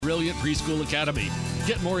Brilliant Preschool Academy.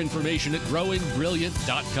 Get more information at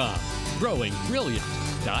growingbrilliant.com.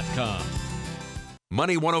 growingbrilliant.com.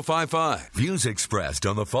 Money 105.5. Views expressed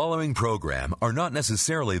on the following program are not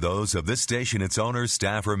necessarily those of this station, its owners,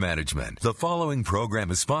 staff, or management. The following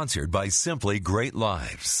program is sponsored by Simply Great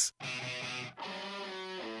Lives.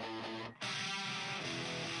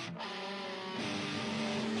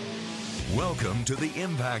 Welcome to the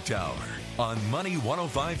Impact Hour on Money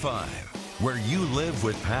 105.5, where you live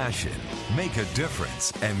with passion, make a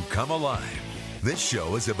difference, and come alive. This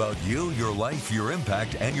show is about you, your life, your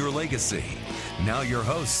impact, and your legacy. Now your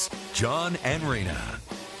hosts, John and Rena.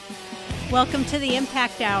 Welcome to the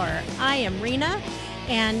Impact Hour. I am Rena,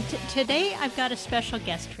 and today I've got a special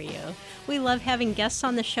guest for you. We love having guests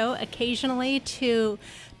on the show occasionally to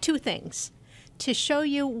two things. To show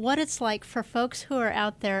you what it's like for folks who are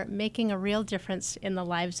out there making a real difference in the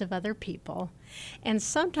lives of other people. And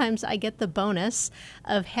sometimes I get the bonus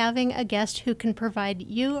of having a guest who can provide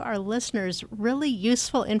you, our listeners, really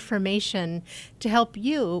useful information to help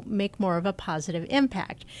you make more of a positive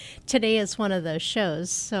impact. Today is one of those shows,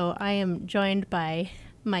 so I am joined by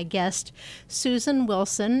my guest, Susan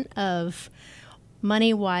Willson of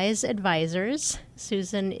Moneywise Advisors.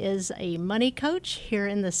 Susan is a money coach here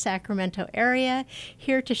in the Sacramento area,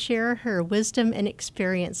 here to share her wisdom and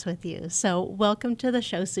experience with you. So welcome to the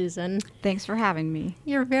show, Susan. Thanks for having me.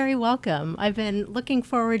 You're very welcome. I've been looking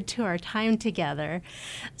forward to our time together.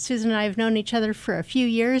 Susan and I have known each other for a few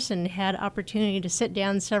years and had opportunity to sit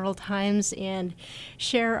down several times and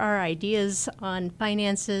share our ideas on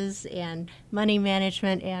finances and money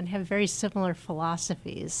management and have very similar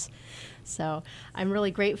philosophies. So I'm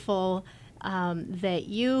really grateful that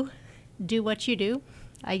you do what you do.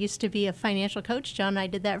 I used to be a financial coach. John and I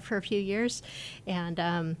did that for a few years, and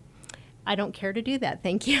I don't care to do that.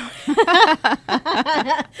 Thank you.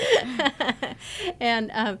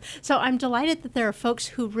 And so I'm delighted that there are folks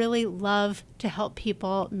who really love to help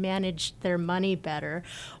people manage their money better.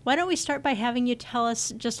 Why don't we start by having you tell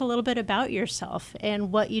us just a little bit about yourself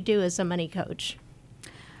and what you do as a money coach?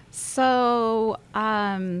 So,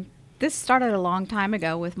 this started a long time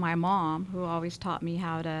ago with my mom, who always taught me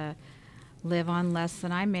how to live on less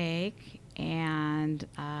than I make, and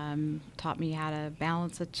taught me how to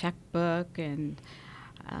balance a checkbook and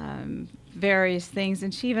various things.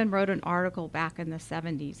 And she even wrote an article back in the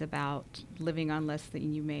 70s about living on less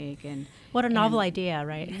than you make. And what a novel idea,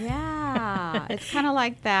 right? Yeah. It's kind of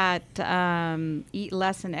like that eat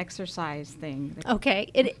less and exercise thing.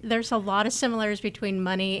 Okay. There's a lot of similarities between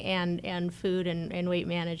money and food and weight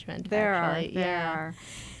management. There actually. are.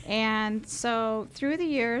 And so through the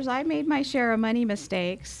years, I made my share of money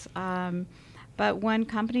mistakes. But one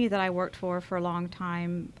company that I worked for a long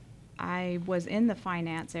time, I was in the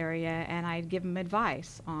finance area, and I'd give them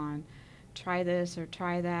advice on try this or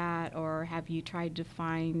try that, or have you tried to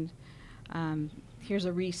find, here's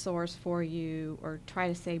a resource for you, or try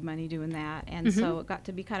to save money doing that. And so it got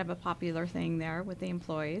to be kind of a popular thing there with the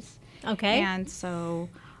employees. Okay. And so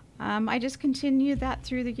I just continued that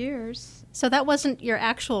through the years. So that wasn't your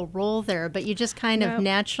actual role there, but you just kind of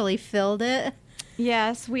naturally filled it?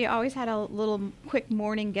 Yes, we always had a little quick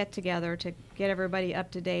morning get-together to get everybody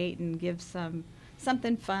up to date and give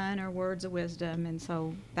something fun or words of wisdom, and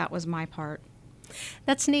so that was my part.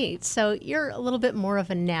 That's neat. So you're a little bit more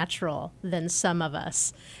of a natural than some of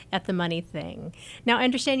us at the money thing. Now, I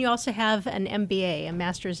understand you also have an MBA, a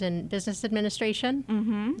Master's in Business Administration.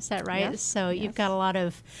 Mm-hmm. Is that right? Yes. So you've got a lot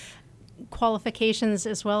of qualifications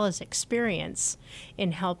as well as experience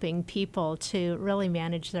in helping people to really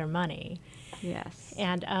manage their money. Yes.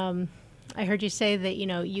 And I heard you say that,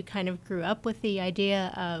 you kind of grew up with the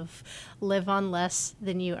idea of live on less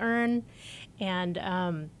than you earn,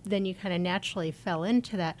 and then you kind of naturally fell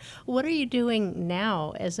into that. What are you doing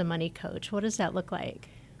now as a money coach? What does that look like?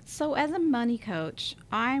 So as a money coach,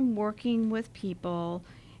 I'm working with people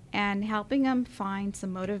and helping them find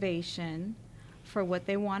some motivation for what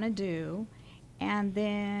they want to do, and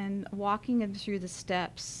then walking them through the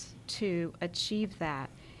steps to achieve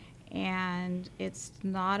that. And it's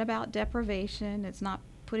not about deprivation. It's not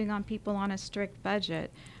putting on people on a strict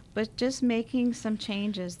budget, but just making some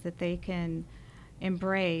changes that they can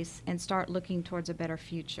embrace and start looking towards a better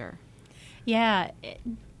future. Yeah.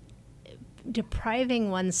 Depriving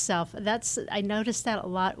oneself, I notice that a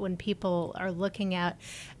lot when people are looking at,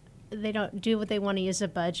 they don't do what they want to use a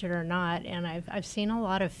budget or not, and I've seen a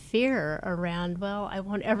lot of fear around, well, I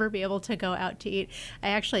won't ever be able to go out to eat. I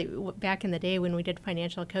actually, back in the day when we did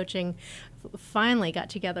financial coaching, finally got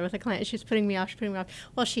together with a client. She was putting me off.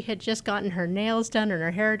 Well, she had just gotten her nails done and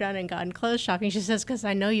her hair done and gotten clothes shopping. She says, because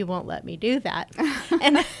I know you won't let me do that.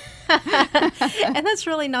 And And that's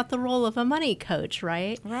really not the role of a money coach,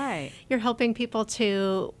 right? Right. You're helping people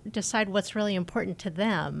to decide what's really important to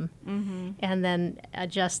them and then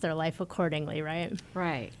adjust their life accordingly, right?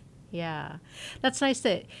 Right. Yeah. That's nice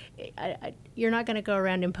that you're not going to go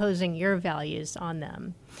around imposing your values on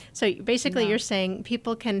them. So basically you're saying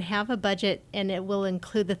people can have a budget and it will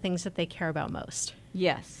include the things that they care about most.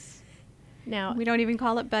 Yes. Now, We don't even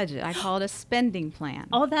call it budget. I call it a spending plan.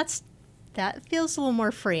 oh, that feels a little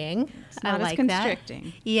more freeing. It's not I as like constricting.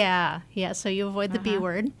 that. Yeah. So you avoid the B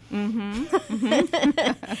word,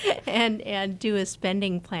 and do a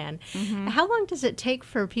spending plan. How long does it take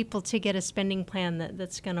for people to get a spending plan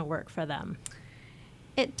that's going to work for them?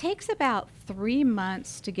 It takes about 3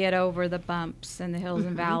 months to get over the bumps and the hills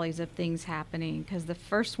and valleys of things happening, because the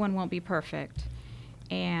first one won't be perfect.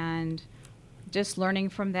 And just learning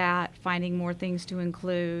from that, finding more things to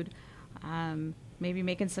include, maybe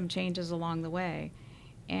making some changes along the way.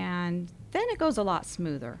 And then it goes a lot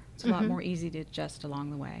smoother. It's a lot more easy to adjust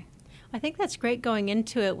along the way. I think that's great going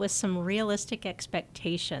into it with some realistic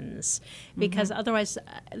expectations, because otherwise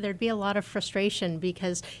there'd be a lot of frustration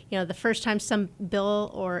because, the first time some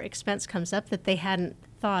bill or expense comes up that they hadn't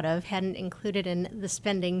thought of, hadn't included in the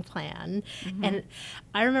spending plan. And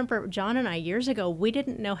I remember John and I years ago, we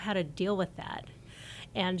didn't know how to deal with that.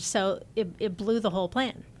 And so it blew the whole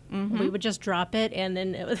plan. We would just drop it, and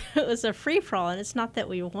then it was a free-for-all. And it's not that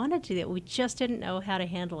we wanted to do that. We just didn't know how to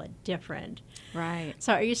handle it different. Right.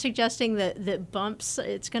 So are you suggesting that bumps,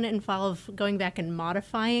 it's going to involve going back and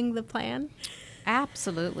modifying the plan?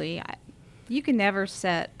 Absolutely. You can never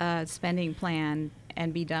set a spending plan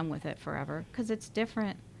and be done with it forever, because it's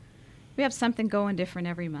different. We have something going different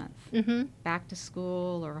every month. Back to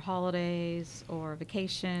school or holidays or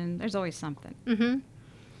vacation. There's always something.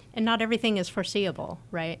 And not everything is foreseeable,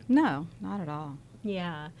 right? No, not at all.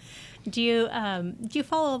 Yeah. Do you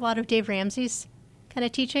follow a lot of Dave Ramsey's kind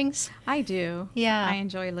of teachings? I do. Yeah. I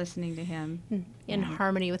enjoy listening to him. In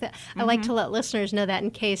harmony with it. I like to let listeners know that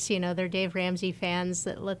in case, they're Dave Ramsey fans,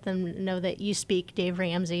 that let them know that you speak Dave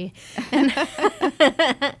Ramsey.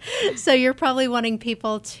 So you're probably wanting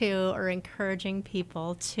people or encouraging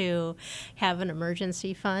people to have an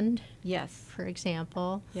emergency fund. Yes. For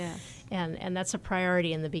example. Yes. And that's a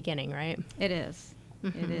priority in the beginning, right? It is.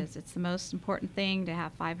 It is. It's the most important thing to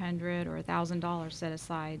have $500 or $1,000 set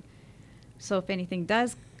aside. So if anything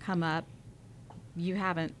does come up, you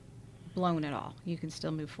haven't blown it all. You can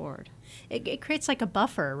still move forward. It creates like a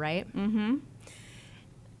buffer, right?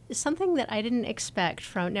 Something that I didn't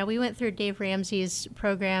expect now we went through Dave Ramsey's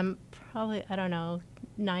program probably,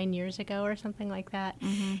 9 years ago or something like that.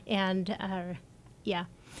 And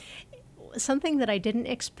something that I didn't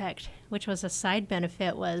expect, which was a side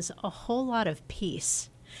benefit, was a whole lot of peace.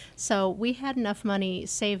 So we had enough money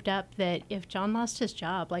saved up that if John lost his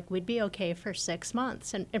job, we'd be okay for 6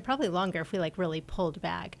 months and probably longer if we really pulled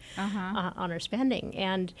back on our spending.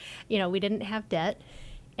 And, we didn't have debt,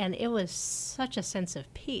 and it was such a sense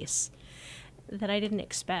of peace that I didn't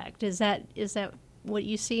expect. Is that what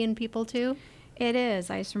you see in people too? It is.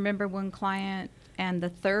 I just remember one client, and the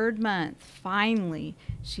third month, finally,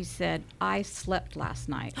 she said, I slept last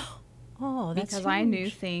night. Oh, that's because huge. I knew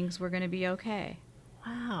things were going to be okay.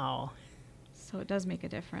 Wow. So it does make a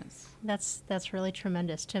difference. That's really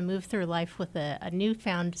tremendous to move through life with a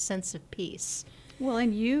newfound sense of peace. Well,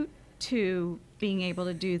 and you, too, being able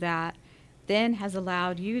to do that then has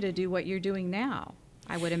allowed you to do what you're doing now,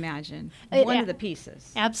 I would imagine. One of the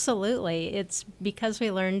pieces. Absolutely. It's because we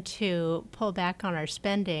learned to pull back on our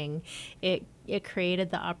spending, it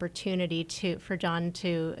created the opportunity for John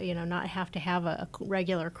to, not have to have a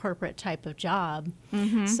regular corporate type of job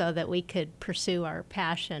so that we could pursue our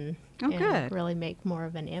passion and really make more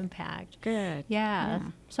of an impact. Good. Yeah.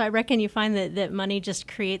 So I reckon you find that money just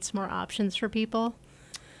creates more options for people?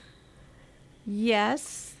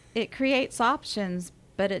 Yes, it creates options,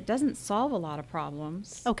 but it doesn't solve a lot of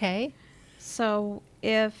problems. Okay. So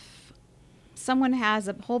if someone has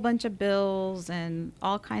a whole bunch of bills and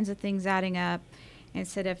all kinds of things adding up, and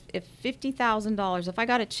said if $50,000, if I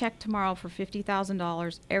got a check tomorrow for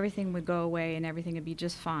 $50,000, everything would go away and everything would be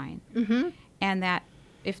just fine. And that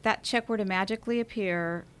if that check were to magically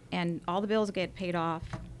appear and all the bills get paid off,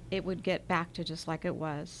 it would get back to just like it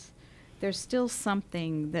was. There's still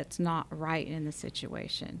something that's not right in the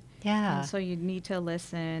situation. Yeah. And so you need to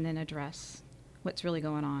listen and address what's really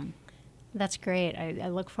going on. That's great. I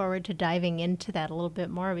look forward to diving into that a little bit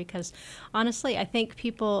more because, honestly, I think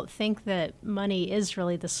people think that money is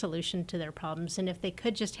really the solution to their problems. And if they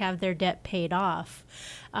could just have their debt paid off,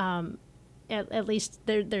 at least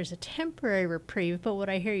there's a temporary reprieve, but what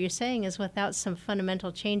I hear you saying is without some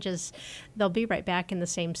fundamental changes, they'll be right back in the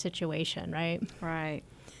same situation, right? Right.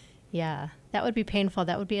 Yeah, that would be painful.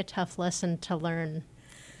 That would be a tough lesson to learn.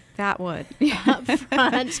 That would. Up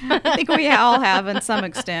front. I think we all have in some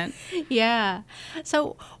extent. Yeah.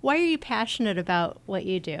 So why are you passionate about what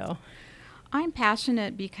you do? I'm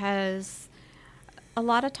passionate because a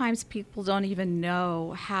lot of times people don't even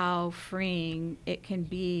know how freeing it can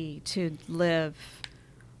be to live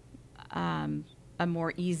a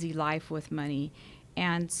more easy life with money.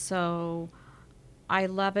 And so I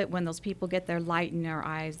love it when those people get their light in their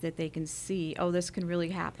eyes that they can see, oh, this can really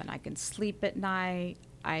happen. I can sleep at night.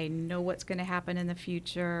 I know what's going to happen in the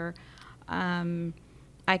future.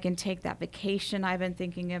 I can take that vacation I've been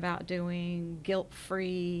thinking about doing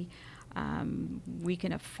guilt-free. We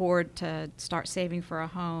can afford to start saving for a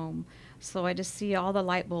home. So I just see all the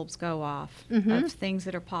light bulbs go off of things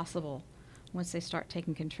that are possible once they start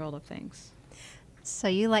taking control of things. So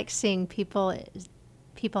you like seeing people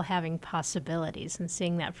having possibilities and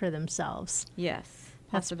seeing that for themselves. Yes.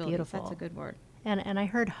 That's Possibilities. beautiful. That's a good word. And I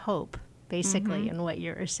heard hope, basically, in what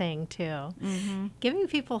you're saying, too. Giving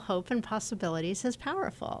people hope and possibilities is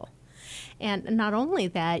powerful. And not only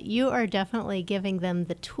that, you are definitely giving them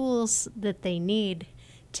the tools that they need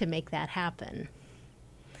to make that happen.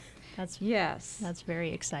 That's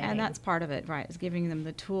very exciting. And that's part of it, right, is giving them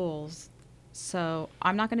the tools. So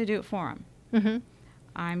I'm not going to do it for them.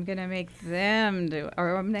 I'm going to make them do it,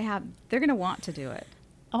 or they're going to want to do it.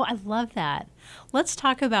 Oh, I love that. Let's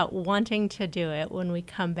talk about wanting to do it when we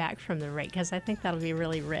come back from the break, because I think that'll be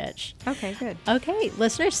really rich. Okay, good. Okay,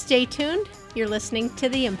 listeners, stay tuned. You're listening to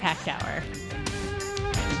the Impact Hour.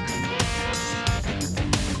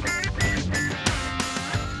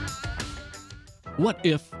 What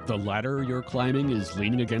if the ladder you're climbing is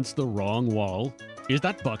leaning against the wrong wall? Is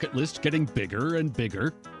that bucket list getting bigger and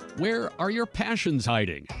bigger? Where are your passions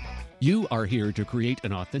hiding? You are here to create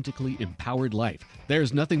an authentically empowered life.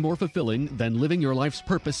 There's nothing more fulfilling than living your life's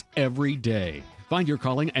purpose every day. Find your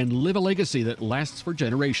calling and live a legacy that lasts for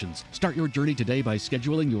generations. Start your journey today by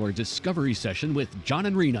scheduling your discovery session with John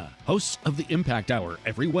and Rena, hosts of the Impact Hour,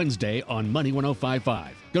 every Wednesday on Money 105.5.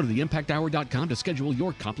 Go to theimpacthour.com to schedule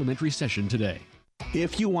your complimentary session today.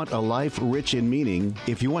 If you want a life rich in meaning,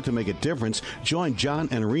 if you want to make a difference, join John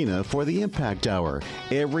and Rena for the Impact Hour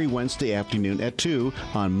every Wednesday afternoon at 2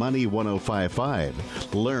 on Money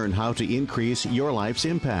 105.5. Learn how to increase your life's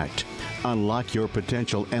impact. Unlock your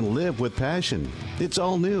potential and live with passion. It's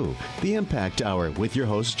all new. The Impact Hour with your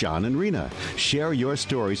hosts John and Rena. Share your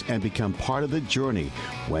stories and become part of the journey.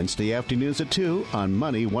 Wednesday afternoons at 2 on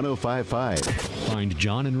Money 105.5. Find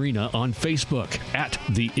John and Rena on Facebook at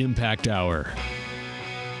The Impact Hour.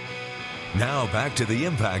 Now back to the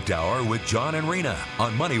Impact Hour with John and Rena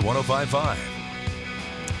on Money 105.5.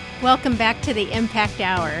 Welcome back to the Impact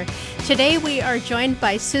Hour. Today we are joined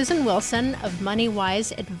by Susan Willson of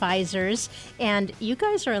Moneywise Advisors, and you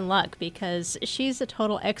guys are in luck because she's a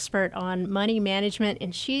total expert on money management,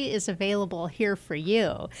 and she is available here for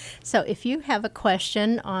you. So if you have a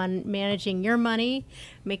question on managing your money,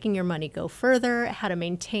 making your money go further, how to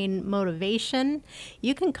maintain motivation,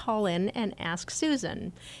 you can call in and ask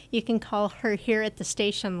Susan. You can call her here at the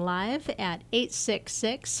station live at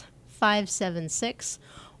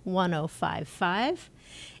 866-576-1055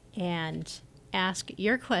 and ask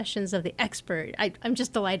your questions of the expert. I'm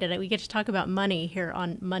just delighted that we get to talk about money here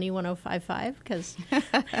on Money 105.5 because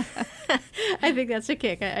I think that's a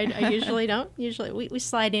kick. I usually don't. Usually we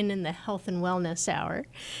slide in the health and wellness hour,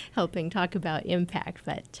 helping talk about impact.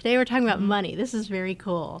 But today we're talking about money. This is very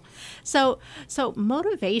cool. So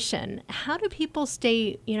motivation. How do people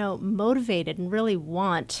stay, motivated and really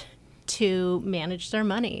want to manage their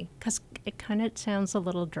money? Because it kind of sounds a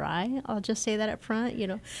little dry. I'll just say that up front.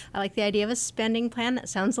 I like the idea of a spending plan. That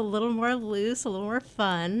sounds a little more loose, a little more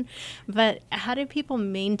fun. But how do people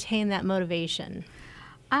maintain that motivation?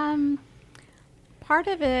 Part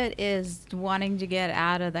of it is wanting to get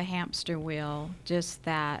out of the hamster wheel, just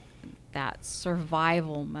that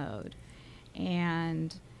survival mode.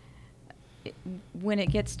 And when it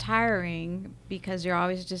gets tiring because you're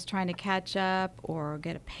always just trying to catch up or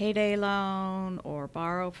get a payday loan or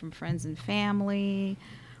borrow from friends and family,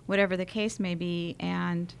 whatever the case may be,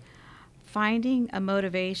 and finding a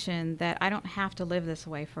motivation that I don't have to live this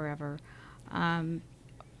way forever. I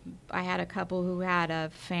had a couple who had a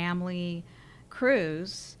family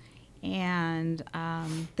cruise, and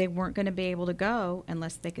they weren't going to be able to go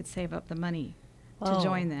unless they could save up the money to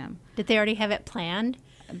join them. Did they already have it planned?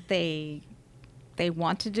 They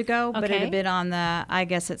wanted to go, but it had been on the I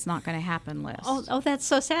guess it's not going to happen list. Oh, that's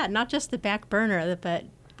so sad. Not just the back burner, but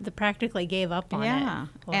practically gave up on it. Yeah.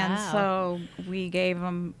 Wow. And so we gave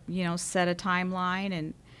them, set a timeline,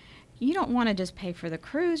 and you don't want to just pay for the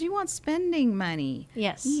cruise. You want spending money.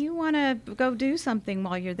 Yes. You want to go do something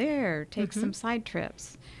while you're there, take some side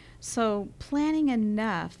trips. So planning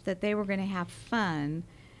enough that they were going to have fun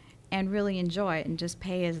and really enjoy it and just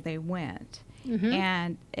pay as they went.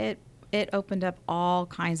 And it opened up all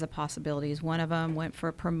kinds of possibilities. One of them went for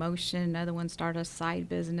a promotion. Another one started a side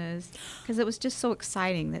business because it was just so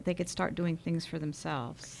exciting that they could start doing things for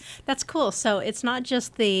themselves. That's cool. So it's not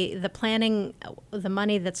just the planning, the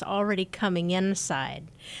money that's already coming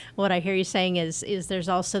inside. What I hear you saying is there's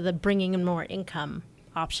also the bringing in more income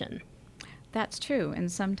option. That's true.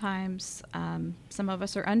 And sometimes some of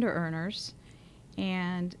us are under earners,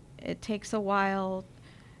 and it takes a while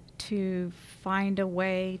to find a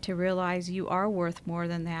way to realize you are worth more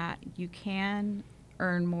than that. You can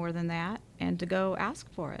earn more than that, and to go ask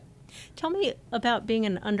for it. Tell me about being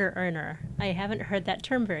an under earner. I haven't heard that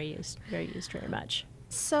term very used very much.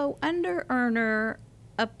 So under earner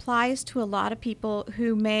applies to a lot of people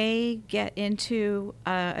who may get into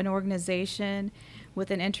an organization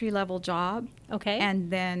with an entry-level job. Okay.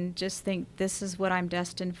 And then just think, this is what I'm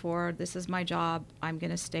destined for. This is my job. I'm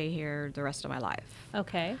going to stay here the rest of my life.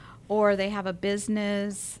 Okay. Or they have a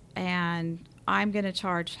business, and I'm going to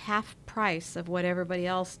charge half price of what everybody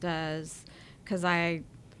else does because I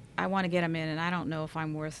want to get them in, and I don't know if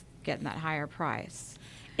I'm worth getting that higher price.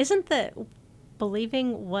 Isn't the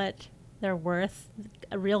believing what they're worth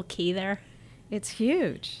a real key there? It's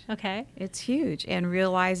huge. Okay. It's huge. And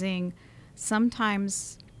realizing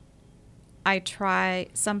sometimes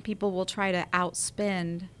some people will try to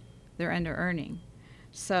outspend their under earning.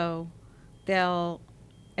 So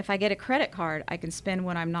if I get a credit card, I can spend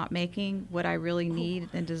what I'm not making, what I really need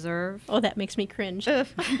and deserve. Oh, that makes me cringe. So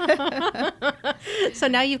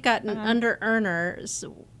now you've got an under earners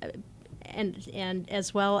and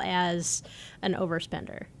as well as an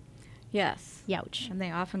overspender. Yes. Youch. And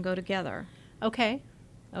they often go together. Okay.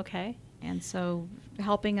 And so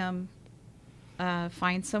helping them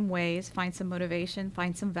find some ways, find some motivation,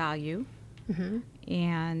 find some value,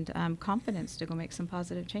 and confidence to go make some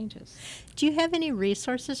positive changes. Do you have any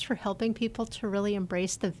resources for helping people to really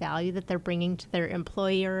embrace the value that they're bringing to their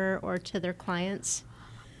employer or to their clients?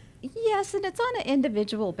 Yes, and it's on an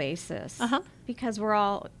individual basis because we're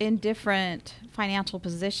all in different financial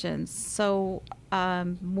positions. So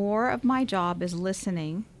more of my job is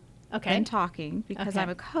listening and talking because I'm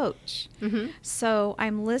a coach. So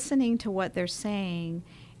I'm listening to what they're saying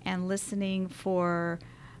and listening for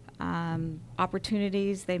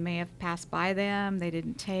opportunities they may have passed by them, they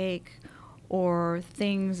didn't take, or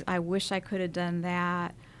things I wish I could have done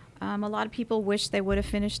that. A lot of people wish they would have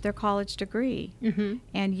finished their college degree.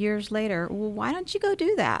 And years later, well, why don't you go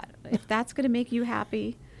do that? If that's going to make you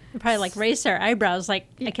happy. Probably like raise their eyebrows, like,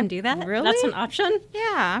 I can do that? Really? That's an option?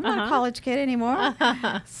 Yeah, I'm not a college kid anymore.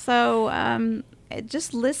 So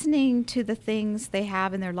just listening to the things they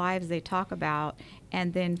have in their lives they talk about,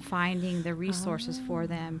 and then finding the resources for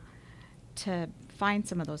them to find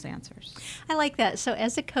some of those answers. I like that. So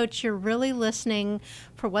as a coach, you're really listening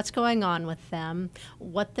for what's going on with them,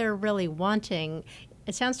 what they're really wanting.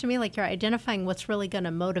 It sounds to me like you're identifying what's really going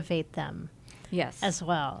to motivate them. Yes. As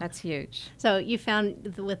well. That's huge. So you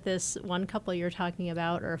found with this one couple you're talking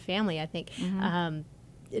about, or a family, I think,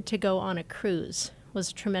 to go on a cruise was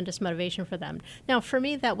a tremendous motivation for them. Now, for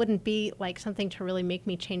me, that wouldn't be like something to really make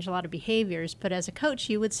me change a lot of behaviors, but as a coach,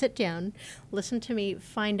 you would sit down, listen to me,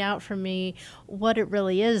 find out from me what it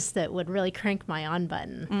really is that would really crank my on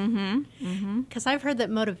button. Because I've heard that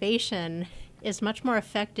motivation is much more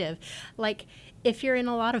effective. Like, if you're in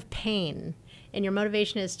a lot of pain, and your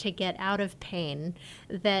motivation is to get out of pain,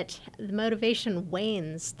 that the motivation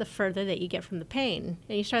wanes the further that you get from the pain.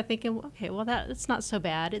 And you start thinking, okay, well, that's not so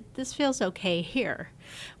bad. This feels okay here.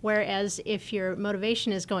 Whereas if your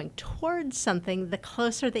motivation is going towards something, the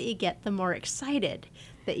closer that you get, the more excited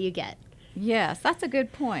that you get. Yes, that's a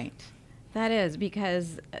good point. That is,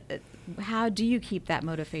 because how do you keep that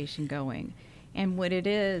motivation going? And what it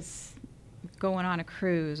is, going on a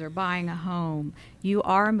cruise or buying a home, you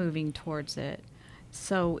are moving towards it.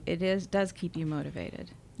 So does keep you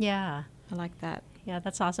motivated. Yeah. I like that. Yeah,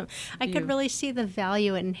 that's awesome. I could really see the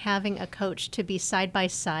value in having a coach to be side by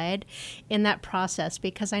side in that process,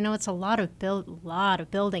 because I know it's a lot of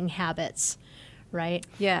building habits, right?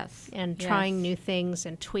 Yes. And trying new things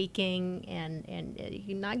and tweaking and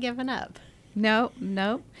you're not giving up. No.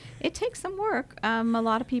 It takes some work. A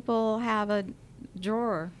lot of people have a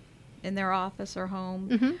drawer in their office or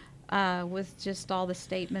home with just all the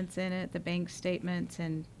statements in it, the bank statements,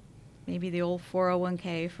 and maybe the old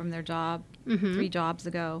 401k from their job Mm-hmm. 3 jobs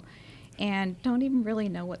ago, and don't even really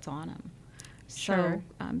know what's on them. Sure.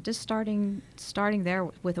 So just starting there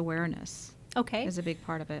with awareness Okay. is a big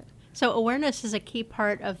part of it. So awareness is a key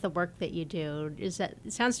part of the work that you do. It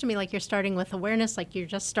sounds to me like you're starting with awareness, like you're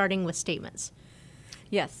just starting with statements.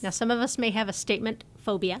 Yes. Now, some of us may have a statement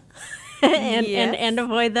phobia and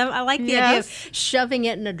avoid them. I like the idea of shoving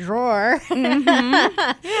it in a drawer.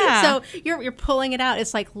 Mm-hmm. Yeah. So you're pulling it out.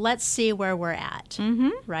 It's like, let's see where we're at,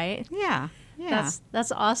 right? Yeah. Yeah.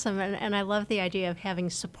 That's awesome. And I love the idea of having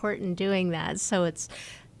support in doing that, so it's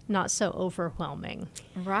not so overwhelming.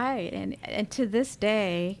 Right. And to this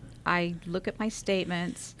day, I look at my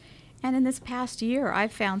statements, and in this past year,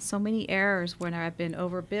 I've found so many errors when I've been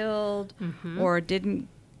overbilled or didn't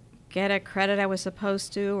get a credit I was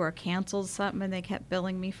supposed to, or canceled something and they kept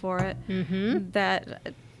billing me for it.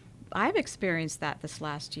 That I've experienced that this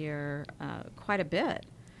last year quite a bit.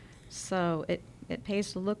 So it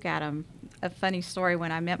pays to look at them. A funny story,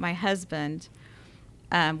 when I met my husband,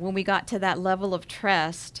 when we got to that level of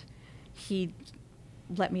trust, he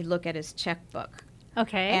let me look at his checkbook.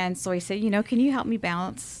 Okay. And so he said, can you help me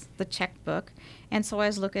balance the checkbook? And so I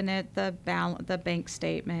was looking at the bank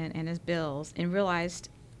statement and his bills, and realized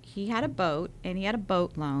he had a boat, and he had a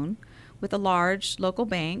boat loan with a large local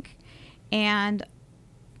bank, and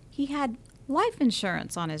he had life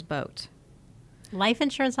insurance on his boat. Life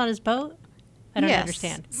insurance on his boat? I don't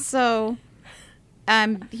understand. So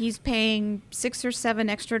he's paying $6 or $7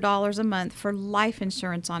 extra a month for life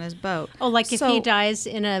insurance on his boat. Oh, like if he dies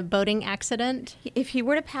in a boating accident? If he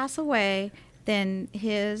were to pass away, then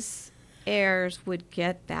his heirs would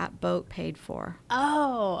get that boat paid for.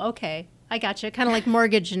 Oh, okay. I gotcha. Kind of like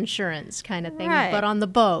mortgage insurance kind of thing, Right. but on the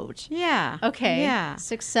boat. Yeah. Okay. Yeah.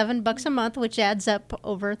 $6-7 a month, which adds up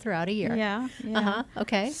over throughout a year. Yeah. Uh-huh.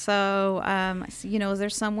 Okay. So, is there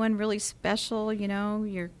someone really special,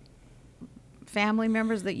 your family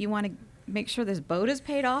members that you want to make sure this boat is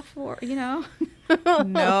paid off for, No,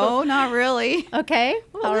 not really. Okay.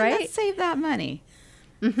 Well, all then right. let's save that money.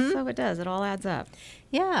 So it does. It all adds up.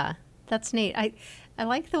 Yeah, that's neat. I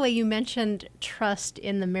like the way you mentioned trust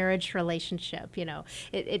in the marriage relationship.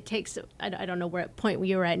 It takes, I don't know what point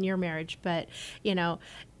you were at in your marriage, but,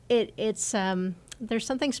 it's there's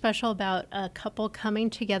something special about a couple coming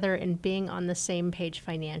together and being on the same page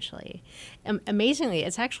financially. Amazingly,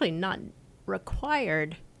 it's actually not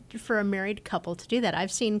required for a married couple to do that.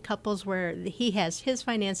 I've seen couples where he has his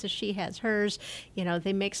finances, she has hers.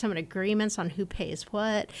 They make some agreements on who pays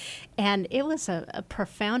what. And it was a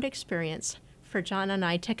profound experience for John and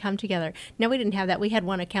I to come together. Now, we didn't have that. We had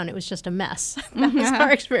one account. It was just a mess. That was our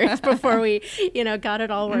experience before we, got it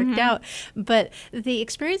all worked out. But the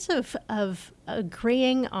experience of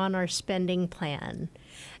agreeing on our spending plan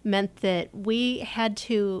meant that we had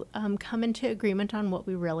to come into agreement on what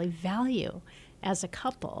we really value as a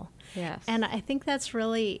couple. Yes. And I think that's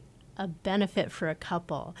really a benefit for a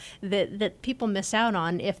couple that people miss out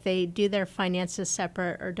on if they do their finances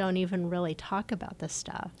separate or don't even really talk about this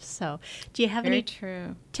stuff. So do you have Very any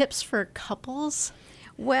true. tips for couples?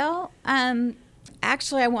 Well,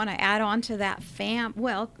 actually, I want to add on to that.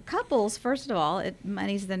 Couples, first of all,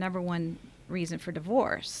 money's the number one reason for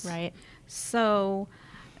divorce. Right. So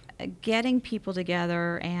getting people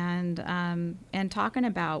together and talking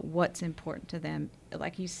about what's important to them,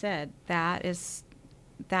 like you said, that is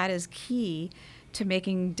key to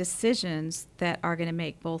making decisions that are going to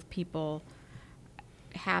make both people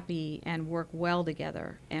happy and work well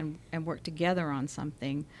together and work together on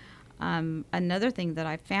something. Another thing that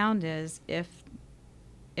I found is if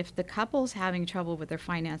the couple's having trouble with their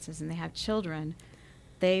finances and they have children,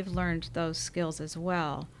 they've learned those skills as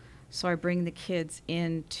well. So I bring the kids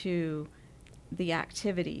into the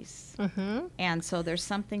activities. And so there's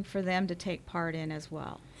something for them to take part in as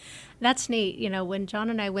well. That's neat. When John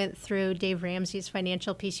and I went through Dave Ramsey's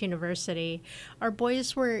Financial Peace University, our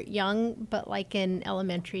boys were young, but like in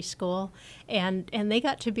elementary school, and they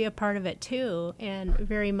got to be a part of it too, and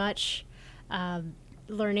very much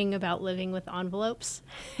learning about living with envelopes.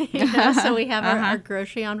 So we have our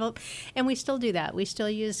grocery envelope, and we still do that. We still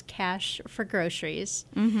use cash for groceries.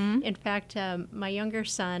 In fact, my younger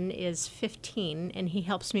son is 15, and he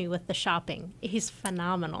helps me with the shopping. He's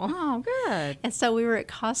phenomenal. Oh, good. And so we were at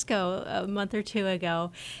Costco a month or two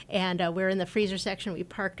ago, and we were in the freezer section. We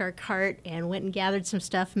parked our cart and went and gathered some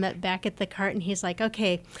stuff, met back at the cart, and he's like,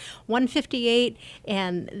 okay, $158,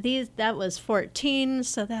 and that was 14,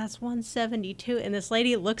 so that's $172. And this lady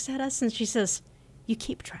looks at us and she says, you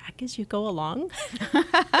keep track as you go along.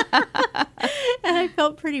 And I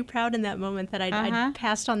felt pretty proud in that moment that I'd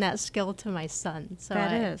passed on that skill to my son. So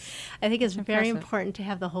I think it's very important to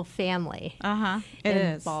have the whole family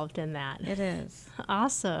involved in that. It is.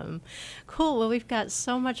 Awesome. Cool. Well, we've got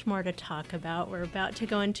so much more to talk about. We're about to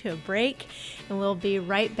go into a break, and we'll be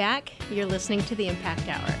right back. You're listening to the Impact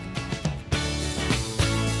Hour.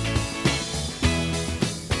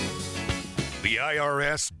 The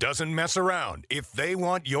IRS doesn't mess around. If they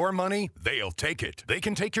want your money, they'll take it. They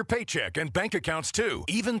can take your paycheck and bank accounts too,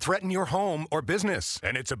 even threaten your home or business.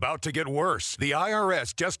 And it's about to get worse. The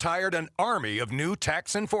IRS just hired an army of new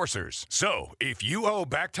tax enforcers. So, if you owe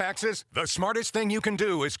back taxes, the smartest thing you can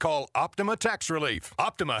do is call Optima Tax Relief.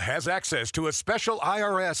 Optima has access to a special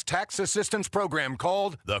IRS tax assistance program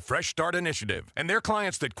called the Fresh Start Initiative. And their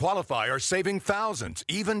clients that qualify are saving thousands,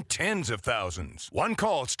 even tens of thousands. One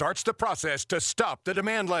call starts the process to stop the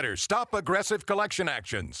demand letters, stop aggressive collection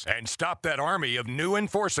actions, and stop that army of new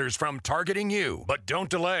enforcers from targeting you. But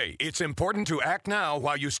don't delay. It's important to act now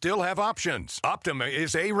while you still have options. Optima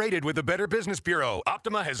is A-rated with the Better Business Bureau.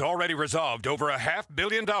 Optima has already resolved over $500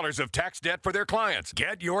 million of tax debt for their clients.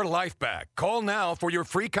 Get your life back. Call now for your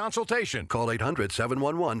free consultation. Call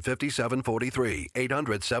 800-711-5743.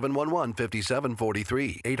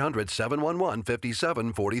 800-711-5743.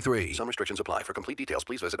 800-711-5743. Some restrictions apply. For complete details,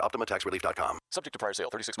 please visit OptimaTaxRelief.com. Subject to prior sale.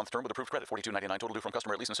 36-month term with approved credit. $42.99 total due from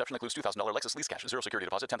customer at lease inception. Includes $2,000 Lexus lease cash. 0 security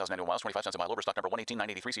deposit. 10,000 annual miles. 25 cents a mile over. Stock number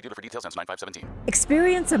 118983. See dealer for details. Ends 9517.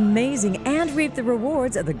 Experience amazing and reap the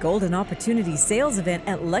rewards of the Golden Opportunity Sales Event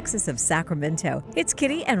at Lexus of Sacramento. It's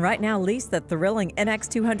Kitty, and right now lease the thrilling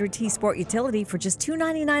NX200T Sport Utility for just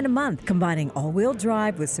 $299 a month. Combining all-wheel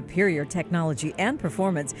drive with superior technology and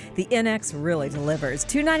performance, the NX really delivers.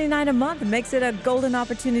 $299 a month makes it a golden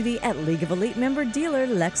opportunity at League of Elite member dealer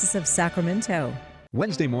Lexus of Sacramento.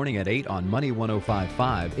 Wednesday morning at 8 on Money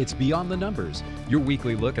 105.5, it's Beyond the Numbers, your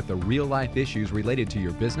weekly look at the real-life issues related to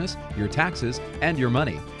your business, your taxes, and your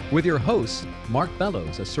money. With your hosts, Mark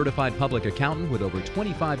Bellows, a certified public accountant with over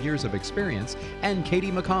 25 years of experience, and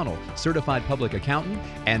Katie McConnell, certified public accountant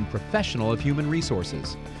and professional of human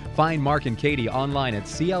resources. Find Mark and Katie online at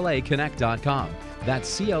CLAconnect.com.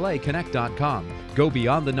 That's CLAconnect.com. Go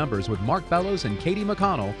Beyond the Numbers with Mark Bellows and Katie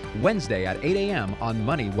McConnell, Wednesday at 8 a.m. on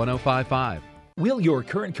Money 105.5. Will your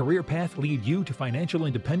current career path lead you to financial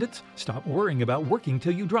independence? Stop worrying about working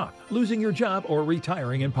till you drop, losing your job, or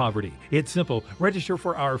retiring in poverty. It's simple. Register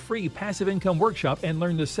for our free passive income workshop and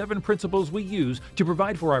learn the 7 principles we use to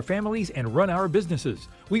provide for our families and run our businesses.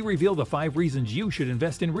 We reveal the 5 reasons you should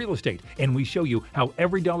invest in real estate, and we show you how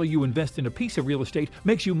every dollar you invest in a piece of real estate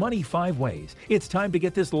makes you money 5 ways. It's time to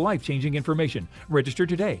get this life-changing information. Register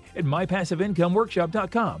today at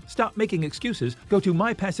mypassiveincomeworkshop.com. Stop making excuses. Go to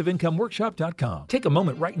mypassiveincomeworkshop.com. Take a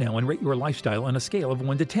moment right now and rate your lifestyle on a scale of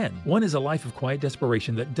 1 to 10. 1 is a life of quiet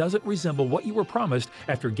desperation that doesn't resemble what you were promised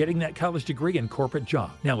after getting that college degree and corporate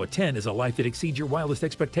job. Now a 10 is a life that exceeds your wildest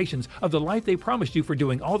expectations of the life they promised you for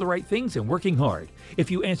doing all the right things and working hard. If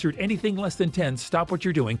you answered anything less than 10, stop what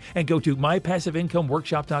you're doing and go to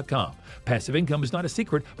mypassiveincomeworkshop.com. Passive income is not a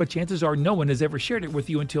secret, but chances are no one has ever shared it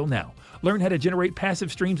with you until now. Learn how to generate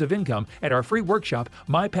passive streams of income at our free workshop,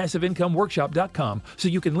 mypassiveincomeworkshop.com, so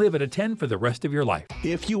you can live at a 10 for the rest of your life.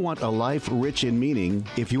 If you want a life rich in meaning,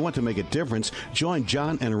 if you want to make a difference, join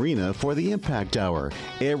John and Rena for the Impact Hour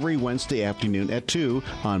every Wednesday afternoon at 2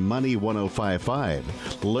 on Money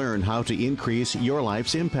 105.5. Learn how to increase your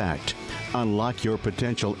life's impact. Unlock your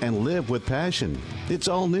potential and live with passion. It's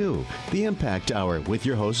all new. The Impact Hour with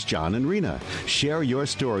your hosts John and Rena. Share your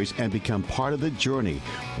stories and become part of the journey.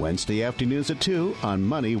 Wednesday afternoons at 2 on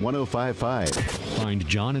Money 105.5. Find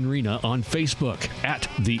John and Rena on Facebook at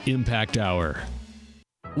The Impact Hour.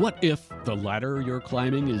 What if the ladder you're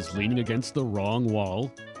climbing is leaning against the wrong wall?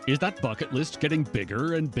 Is that bucket list getting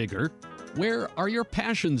bigger and bigger? Where are your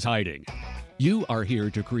passions hiding? You are here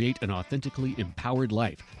to create an authentically empowered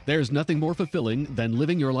life. There's nothing more fulfilling than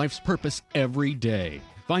living your life's purpose every day.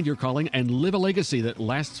 Find your calling and live a legacy that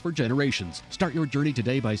lasts for generations. Start your journey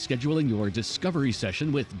today by scheduling your discovery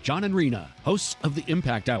session with John and Rena, hosts of The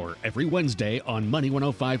Impact Hour, every Wednesday on Money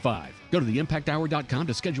 105.5. Go to theimpacthour.com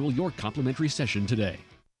to schedule your complimentary session today.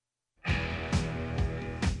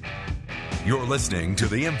 You're listening to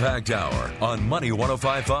The Impact Hour on Money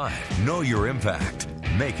 105.5. Know your impact.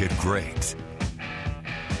 Make it great.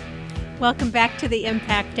 Welcome back to the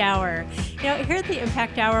Impact Hour. You know, here at the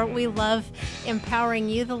Impact Hour, we love empowering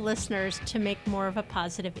you, the listeners, to make more of a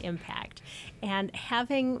positive impact. And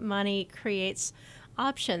having money creates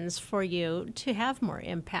options for you to have more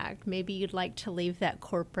impact. Maybe you'd like to leave that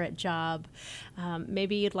corporate job.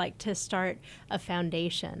 Maybe you'd like to start a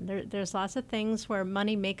foundation. There's lots of things where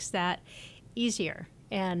money makes that easier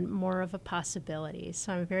and more of a possibility.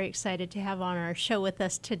 So I'm very excited to have on our show with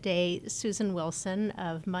us today Susan Willson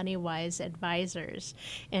of Moneywise Advisors.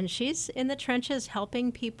 And she's in the trenches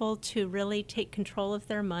helping people to really take control of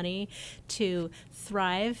their money, to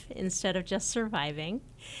thrive instead of just surviving.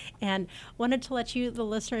 And wanted to let you, the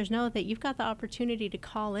listeners, know that you've got the opportunity to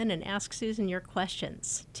call in and ask Susan your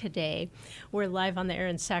questions today. We're live on the air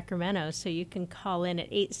in Sacramento, so you can call in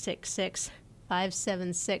at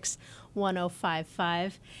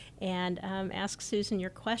 866-576-1055 and ask Susan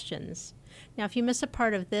your questions. Now, if you miss a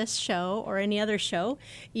part of this show or any other show,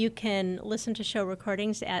 you can listen to show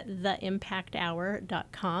recordings at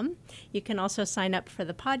theimpacthour.com. You can also sign up for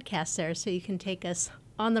the podcast there so you can take us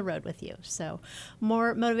on the road with you. So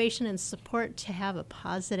more motivation and support to have a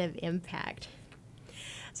positive impact.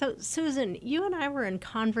 So, Susan, you and I were in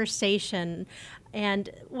conversation, and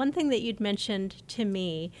one thing that you'd mentioned to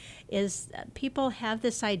me is that people have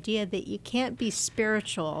this idea that you can't be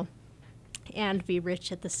spiritual and be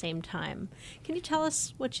rich at the same time. Can you tell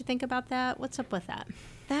us what you think about that? What's up with that?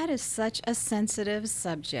 That is such a sensitive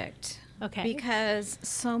subject. Okay. Because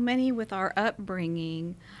so many with our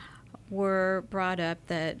upbringing were brought up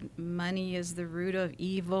that money is the root of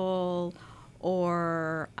evil,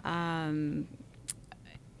 or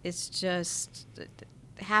it's just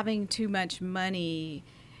having too much money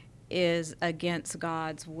is against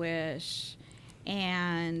God's wish,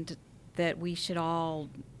 and that we should all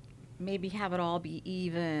maybe have it all be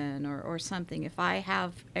even, or something. If I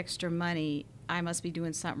have extra money, I must be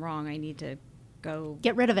doing something wrong. I need to go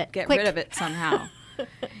get rid of it. Get Quick. rid of it somehow.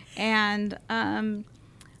 And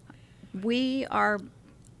we are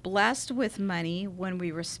blessed with money when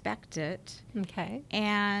we respect it. Okay.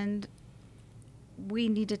 And we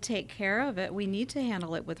need to take care of it. We need to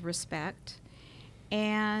handle it with respect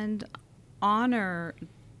and honor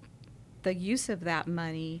the use of that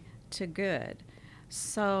money to good.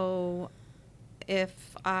 So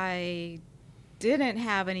if I didn't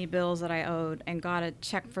have any bills that I owed and got a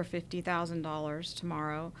check for $50,000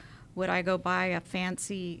 tomorrow, would I go buy a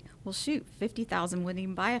fancy, well, shoot, $50,000 wouldn't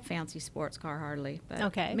even buy a fancy sports car hardly, but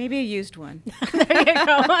okay. Maybe a used one. There you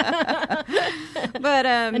go. But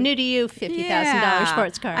a new to you $50,000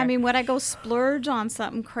 sports car. I mean, would I go splurge on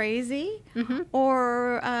something crazy? Mm-hmm.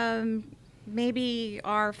 Or maybe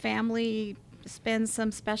our family spends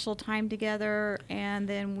some special time together, and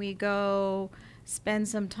then we go spend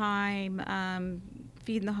some time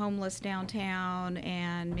feeding the homeless downtown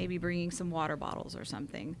and maybe bringing some water bottles or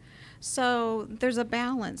something. So there's a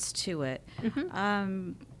balance to it.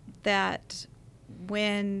 Mm-hmm. That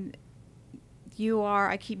when you are,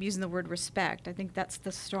 I keep using the word respect. I think that's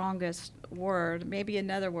the strongest word, maybe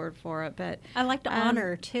another word for it, but I like to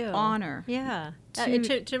honor too. Honor. Yeah.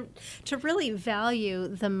 To really value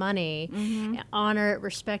the money, mm-hmm. honor it,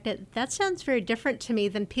 respect it. That sounds very different to me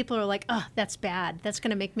than people are like, oh, that's bad. That's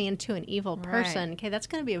going to make me into an evil person. Right. Okay, that's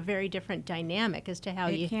going to be a very different dynamic as to how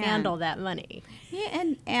you handle that money.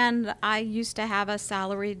 Yeah, and I used to have a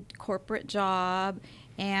salaried corporate job,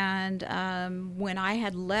 and when I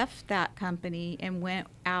had left that company and went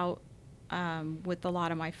out with a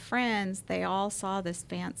lot of my friends, they all saw this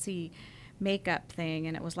fancy makeup thing,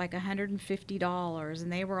 and it was like $150,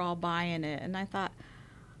 and they were all buying it. And I thought,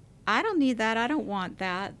 I don't need that. I don't want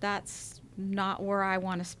that. That's not where I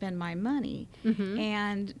want to spend my money. Mm-hmm.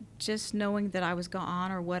 And just knowing that I was going to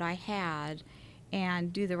honor what I had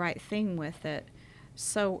and do the right thing with it.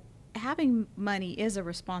 So having money is a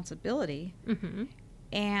responsibility. Mm-hmm.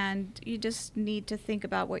 And you just need to think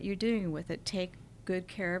about what you're doing with it. Take good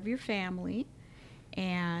care of your family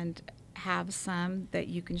and have some that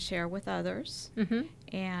you can share with others. Mm-hmm.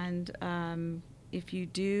 And if you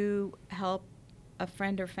do help a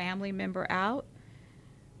friend or family member out,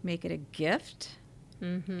 make it a gift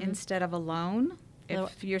mm-hmm. instead of a loan.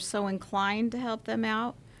 If you're so inclined to help them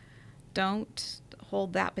out, don't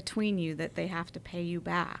hold that between you that they have to pay you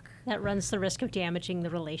back. That runs the risk of damaging the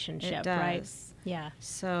relationship, It does. right? Yeah.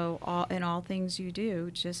 So in all things you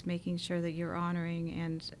do, just making sure that you're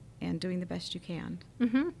honoring and doing the best you can.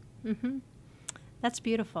 Mm-hmm. Mm-hmm. That's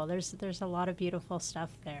beautiful. There's a lot of beautiful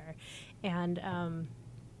stuff there. And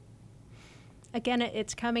again,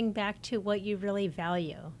 it's coming back to what you really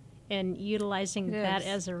value and utilizing that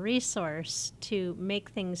as a resource to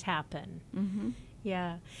make things happen. Mm-hmm.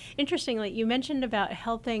 Yeah. Interestingly, you mentioned about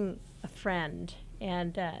helping a friend,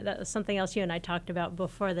 and that was something else you and I talked about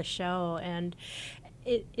before the show. And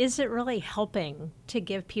is it really helping to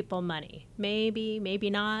give people money? Maybe,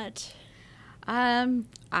 maybe not.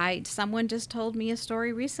 Someone just told me a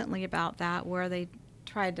story recently about that where they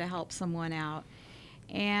tried to help someone out,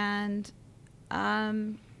 and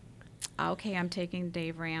okay, I'm taking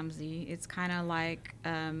Dave Ramsey. It's kind of like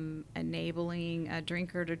enabling a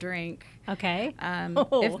drinker to drink. Okay.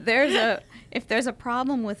 If there's a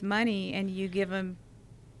problem with money and you give them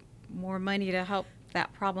more money to help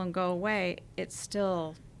that problem go away, it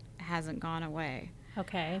still hasn't gone away.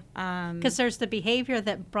 Okay. Because there's the behavior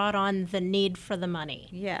that brought on the need for the money.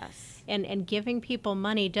 Yes. And giving people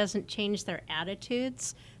money doesn't change their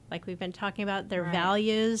attitudes, like we've been talking about, their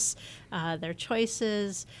values, their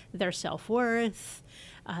choices, their self-worth,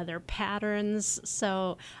 their patterns.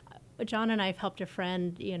 So John and I have helped a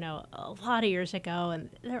friend, a lot of years ago, and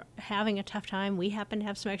they're having a tough time. We happened to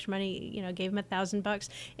have some extra money, gave them $1,000.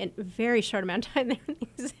 In a very short amount of time, they're in the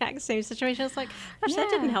exact same situation. It's like, gosh, that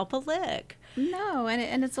didn't help a lick. No,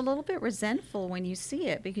 and it's a little bit resentful when you see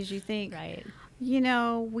it, because you think, right,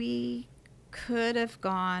 we could have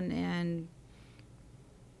gone and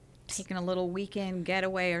taken a little weekend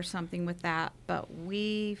getaway or something with that, but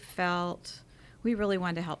we felt we really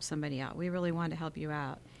wanted to help somebody out. We really wanted to help you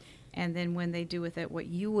out. And then when they do with it what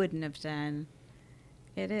you wouldn't have done,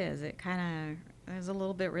 it kind of, there's a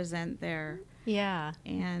little bit resent there. Yeah.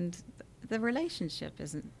 And the relationship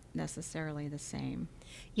isn't necessarily the same.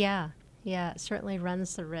 Yeah. Yeah, it certainly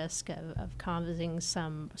runs the risk of causing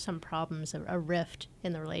some problems, a rift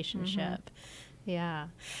in the relationship. Mm-hmm. Yeah.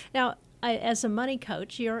 Now, as a money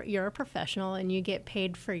coach, you're a professional and you get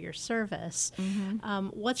paid for your service. Mm-hmm.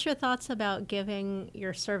 What's your thoughts about giving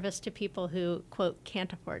your service to people who, quote,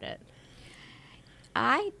 can't afford it?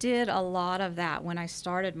 I did a lot of that when I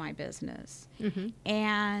started my business. Mm-hmm.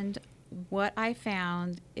 And what I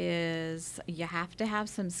found is you have to have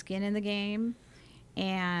some skin in the game,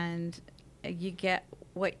 and you get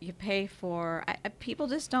what you pay for. People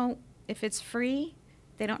just don't, if it's free,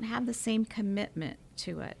 they don't have the same commitment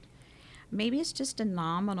to it. Maybe it's just a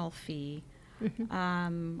nominal fee,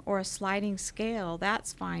 mm-hmm. Or a sliding scale.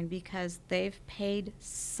 That's fine, because they've paid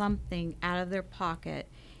something out of their pocket,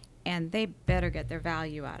 and they better get their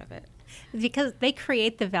value out of it. Because they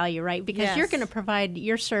create the value, right? Because you're going to provide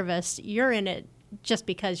your service. You're in it just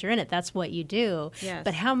because you're in it. That's what you do. Yes.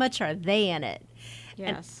 But how much are they in it? Yes.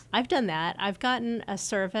 And I've done that. I've gotten a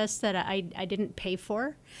service that I didn't pay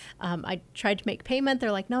for. I tried to make payment.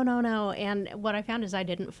 They're like, no. And what I found is I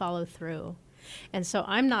didn't follow through. And so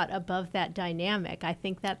I'm not above that dynamic. I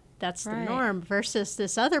think that's the norm versus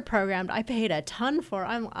this other program I paid a ton for.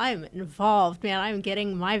 I'm involved, man. I'm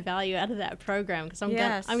getting my value out of that program because I'm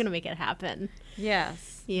going to make it happen.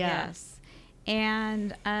 Yes. Yeah. Yes.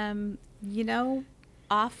 And,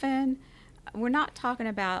 often we're not talking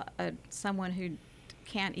about someone who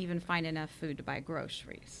can't even find enough food to buy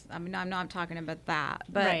groceries. I mean, I'm not talking about that.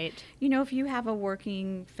 But, if you have a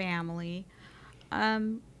working family,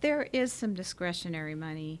 there is some discretionary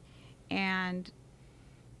money, and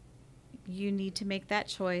you need to make that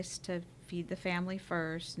choice to feed the family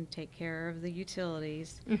first and take care of the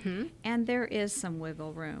utilities. Mm-hmm. And there is some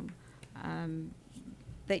wiggle room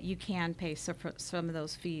that you can pay some of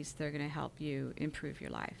those fees. They're going to help you improve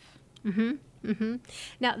your life. Mm-hmm. Mm-hmm.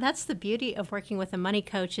 Now, that's the beauty of working with a money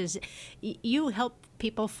coach is you help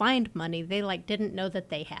people find money they didn't know that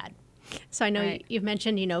they had. So I know you've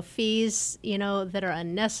mentioned, fees, that are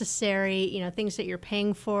unnecessary, things that you're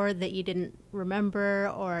paying for that you didn't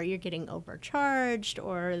remember, or you're getting overcharged,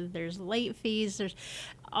 or there's late fees. There's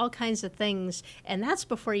all kinds of things. And that's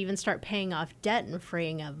before you even start paying off debt and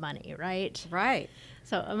freeing up money, right? Right.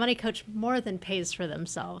 So a money coach more than pays for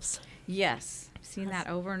themselves. Yes. I've seen that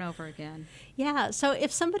over and over again. Yeah. So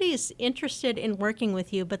if somebody is interested in working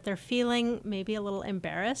with you, but they're feeling maybe a little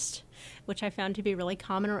embarrassed, which I found to be really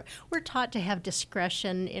common, we're taught to have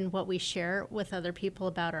discretion in what we share with other people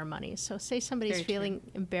about our money. So say somebody's feeling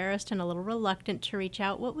embarrassed and a little reluctant to reach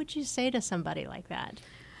out. What would you say to somebody like that?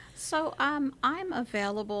 So I'm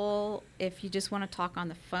available if you just want to talk on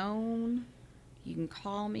the phone. You can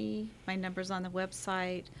call me. My number's on the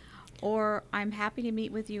website. Or I'm happy to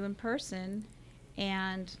meet with you in person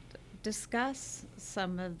and discuss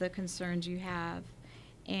some of the concerns you have.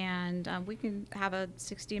 And we can have a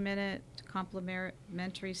 60-minute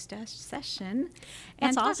complimentary session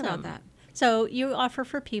and talk about that. So you offer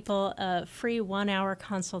for people a free 1-hour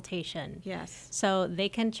consultation. Yes. So they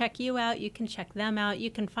can check you out. You can check them out. You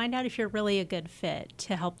can find out if you're really a good fit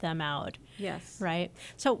to help them out. Yes. Right.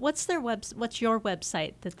 So what's your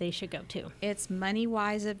website that they should go to? It's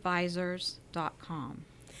moneywiseadvisors.com.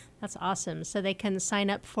 That's awesome. So they can sign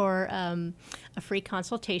up for a free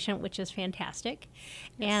consultation, which is fantastic.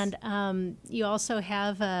 Yes. And you also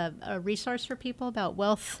have a resource for people about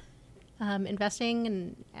wealth investing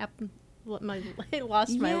and I lost my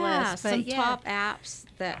list. But some top apps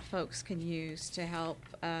that folks can use to help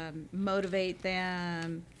motivate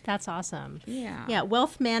them. That's awesome. Yeah.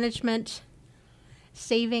 Wealth management,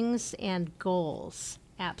 savings, and goals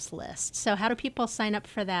apps list. So how do people sign up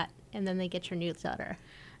for that and then they get your newsletter?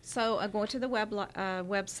 So go to the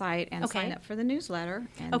website and sign up for the newsletter,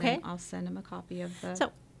 and then I'll send them a copy of the...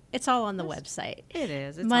 So it's all on the website. It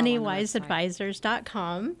is. It's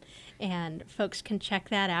MoneyWiseAdvisors.com, and folks can check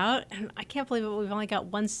that out. And I can't believe it. We've only got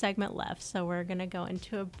one segment left, so we're going to go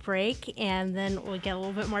into a break, and then we'll get a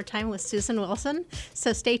little bit more time with Susan Willson.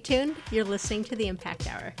 So stay tuned. You're listening to The Impact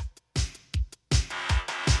Hour.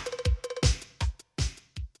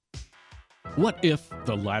 What if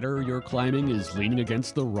the ladder you're climbing is leaning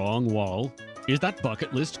against the wrong wall? Is that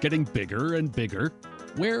bucket list getting bigger and bigger?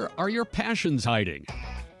 Where are your passions hiding?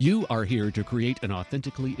 You are here to create an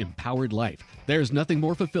authentically empowered life. There's nothing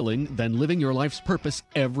more fulfilling than living your life's purpose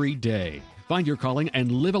every day. Find your calling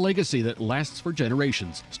and live a legacy that lasts for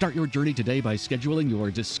generations. Start your journey today by scheduling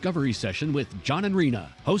your discovery session with John and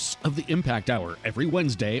Rena, hosts of The Impact Hour, every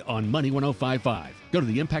Wednesday on Money 105.5. Go to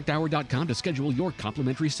theimpacthour.com to schedule your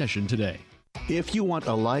complimentary session today. If you want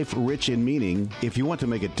a life rich in meaning, if you want to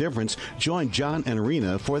make a difference, join John and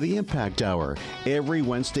Rena for the Impact Hour every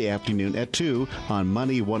Wednesday afternoon at 2 on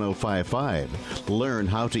Money 105.5. Learn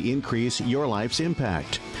how to increase your life's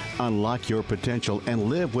impact. Unlock your potential and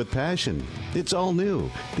live with passion. It's all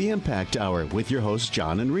new. The Impact Hour with your hosts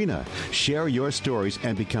John and Rena. Share your stories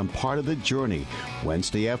and become part of the journey.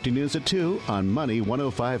 Wednesday afternoons at 2 on Money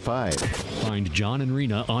 105.5. Find John and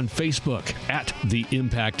Rena on Facebook at The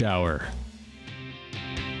Impact Hour.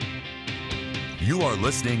 You are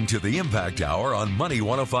listening to the Impact Hour on Money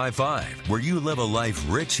 105.5, where you live a life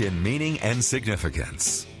rich in meaning and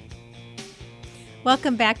significance.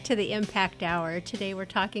 Welcome back to the Impact Hour. Today we're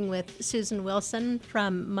talking with Susan Willson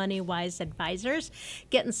from Moneywise Advisors,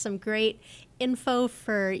 getting some great info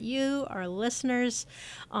for you, our listeners,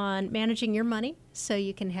 on managing your money so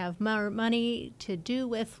you can have more money to do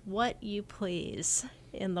with what you please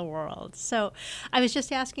in the world. So I was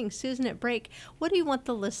just asking Susan at break, what do you want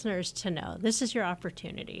the listeners to know? This is your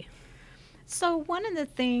opportunity. So one of the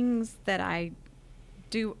things that I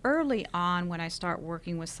do early on when I start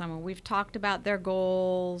working with someone, we've talked about their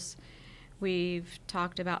goals, we've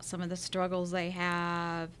talked about some of the struggles they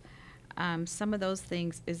have. Some of those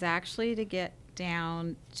things is actually to get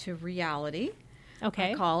down to reality.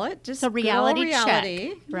 Okay. I call it just a reality check,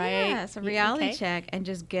 right? Yes, a reality check, and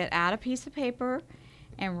just get out a piece of paper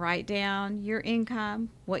and write down your income,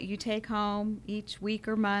 what you take home each week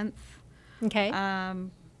or month. Okay.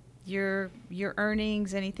 Your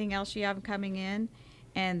earnings, anything else you have coming in,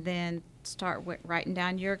 and then start writing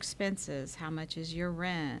down your expenses. How much is your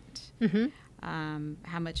rent? Mm-hmm.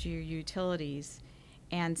 How much are your utilities?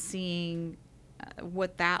 And seeing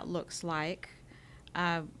what that looks like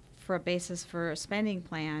for a basis for a spending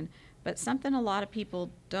plan. But something a lot of people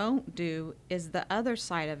don't do is the other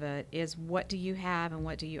side of it is what do you have and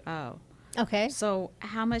what do you owe? Okay. So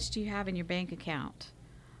how much do you have in your bank account?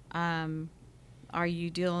 Are you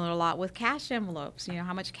dealing a lot with cash envelopes? You know,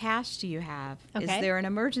 how much cash do you have? Okay. Is there an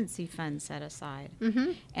emergency fund set aside?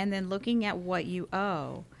 Mm-hmm. And then looking at what you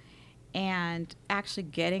owe and actually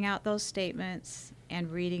getting out those statements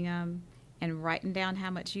and reading them and writing down how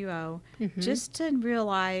much you owe, just to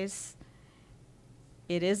realize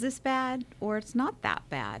it is this bad or it's not that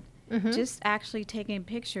bad. Just actually taking a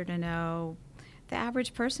picture to know the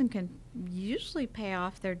average person can usually pay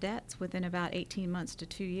off their debts within about 18 months to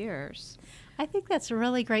 2 years. I think that's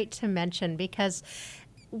really great to mention because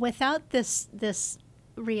without this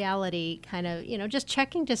reality kind of, just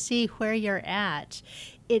checking to see where you're at,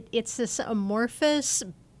 it's this amorphous,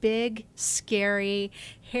 big, scary,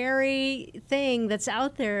 hairy thing that's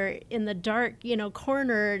out there in the dark,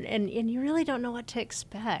 corner, and you really don't know what to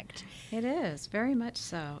expect. It is, very much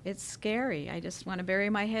so. It's scary. I just want to bury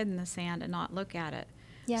my head in the sand and not look at it.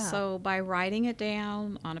 Yeah. So by writing it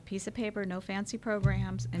down on a piece of paper, no fancy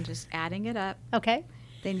programs, and just adding it up, okay,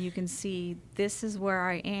 then you can see this is where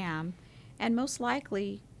I am. And most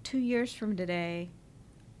likely, 2 years from today,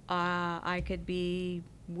 I could be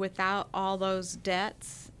without all those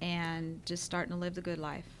debts and just starting to live the good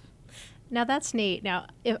life. Now that's neat. Now,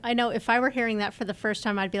 if I were hearing that for the first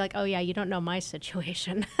time, I'd be like, oh yeah, you don't know my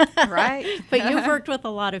situation. Right. But you've worked with a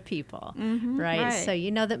lot of people, right? Right. So you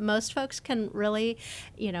know that most folks can really,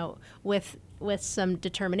 with some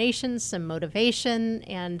determination, some motivation,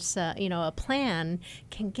 and a plan,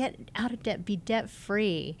 can get out of debt, be debt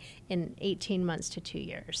free in 18 months to 2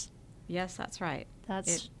 years. Yes, that's right.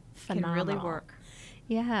 That's it phenomenal. can really work.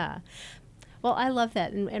 Yeah. Well, I love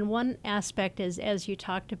that. And one aspect is, as you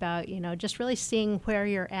talked about, just really seeing where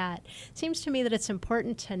you're at. It seems to me that it's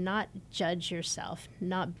important to not judge yourself,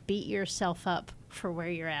 not beat yourself up for where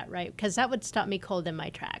you're at, right? Because that would stop me cold in my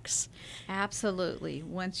tracks. Absolutely.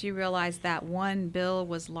 Once you realize that one bill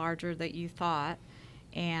was larger than you thought,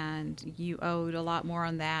 and you owed a lot more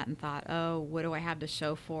on that and thought, oh, what do I have to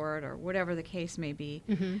show for it, or whatever the case may be.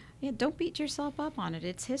 Yeah, don't beat yourself up on it.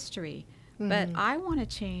 It's history. But I want to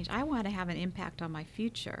change. I want to have an impact on my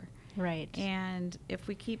future. Right. And if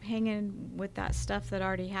we keep hanging with that stuff that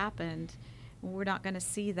already happened, we're not going to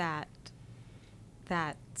see that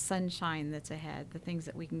sunshine that's ahead, the things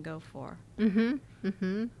that we can go for.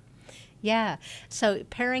 Yeah. So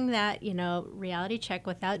pairing that, reality check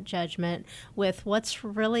without judgment with what's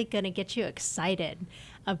really going to get you excited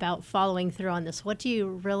about following through on this. What do you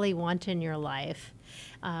really want in your life?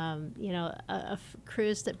 A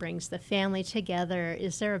cruise that brings the family together.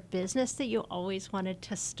 Is there a business that you always wanted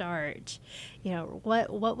to start?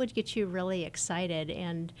 What would get you really excited?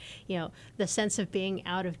 And, the sense of being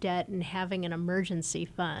out of debt and having an emergency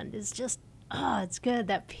fund is just, it's good.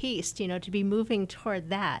 That peace, to be moving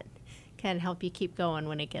toward that can help you keep going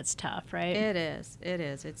when it gets tough, right? It is.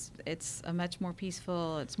 It's a much more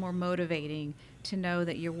peaceful, it's more motivating to know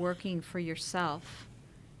that you're working for yourself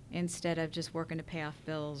instead of just working to pay off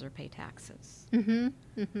bills or pay taxes.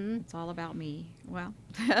 It's all about me. Well,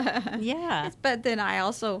 yeah. But then I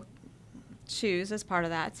also choose, as part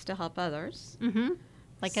of that, to help others.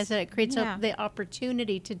 Like I said, it creates the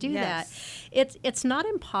opportunity to do that. It's not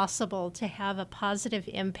impossible to have a positive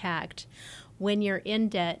impact when you're in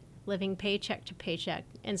debt, living paycheck to paycheck,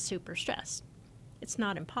 and super stressed. It's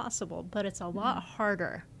not impossible, but it's a lot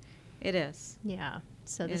harder. It is. Yeah.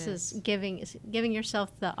 So this is giving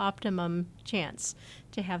yourself the optimum chance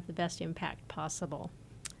to have the best impact possible.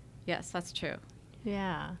 Yes, that's true.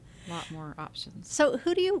 Yeah. A lot more options. So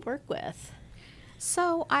who do you work with?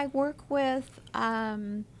 So I work with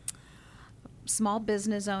small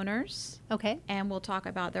business owners. Okay. And we'll talk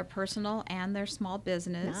about their personal and their small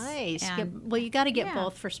business. Nice. Well, you got to get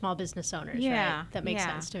both for small business owners, right? That makes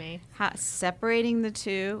sense to me. Separating the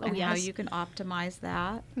two and how you can optimize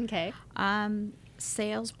that. Okay.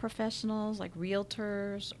 Sales professionals like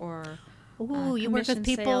realtors or you work with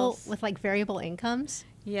people with like variable incomes?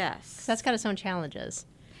 Yes. That's got its own challenges.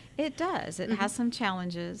 It does. It has some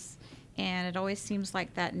challenges, and it always seems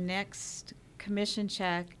like that next commission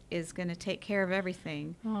check is going to take care of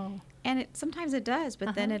everything. Oh. And sometimes it does,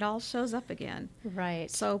 but then it all shows up again.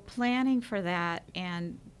 Right. So planning for that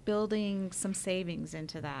and building some savings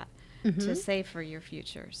into that to save for your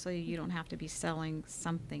future so you don't have to be selling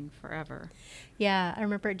something forever. Yeah, I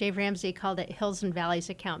remember Dave Ramsey called it hills and valleys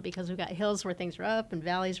account because we've got hills where things are up and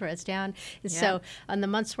valleys where it's down. And so on the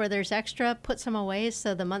months where there's extra, put some away.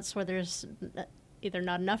 So the months where there's either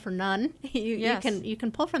not enough or none, you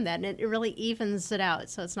can pull from that, and it really evens it out,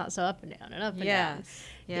 so it's not so up and down and up and down. Yes.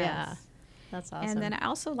 Yeah, that's awesome. And then I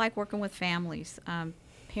also like working with families,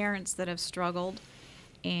 parents that have struggled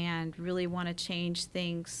and really want to change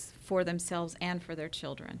things for themselves and for their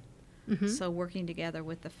children. So working together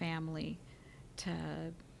with the family to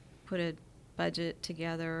put a budget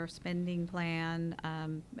together, spending plan,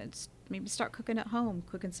 maybe start cooking at home,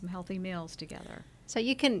 cooking some healthy meals together. So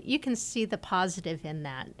you can see the positive in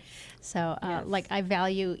that. So like I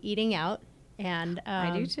value eating out, and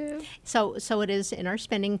I do too. So it is in our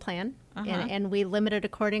spending plan, and we limit it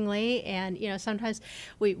accordingly. And sometimes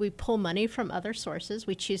we pull money from other sources.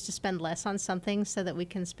 We choose to spend less on something so that we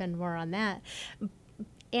can spend more on that.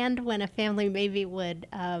 And when a family maybe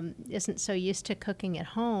isn't so used to cooking at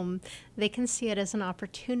home, they can see it as an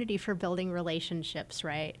opportunity for building relationships,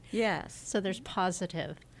 right? Yes. So there's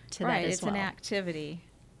positive to right, that as it's well. an activity.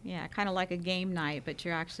 Yeah, kind of like a game night, but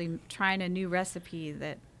you're actually trying a new recipe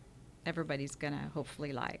that everybody's going to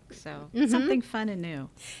hopefully like. So something fun and new.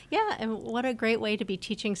 Yeah, and what a great way to be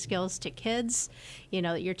teaching skills to kids.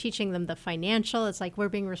 You're teaching them the financial. It's like we're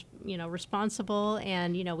being responsible,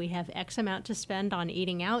 and we have X amount to spend on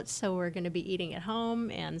eating out, so we're going to be eating at home.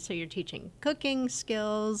 And so you're teaching cooking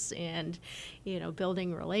skills and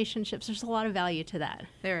building relationships. There's a lot of value to that.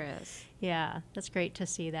 There is. Yeah, that's great to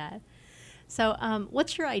see that. So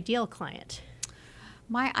what's your ideal client?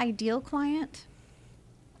 My ideal client?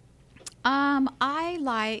 I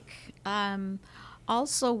like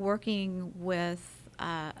also working with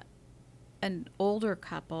an older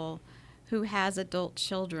couple who has adult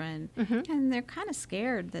children, and they're kind of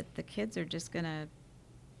scared that the kids are just going to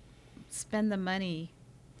spend the money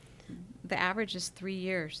the average is 3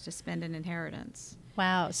 years to spend an inheritance.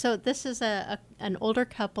 Wow. So this is an older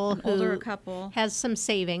couple has some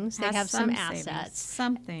savings. They have some assets.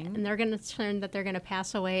 Something. And they're going to learn that they're going to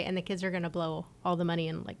pass away, and the kids are going to blow all the money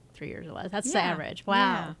in like 3 years or less. That's the average.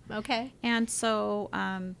 Wow. Yeah. Okay. And so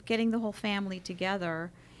getting the whole family together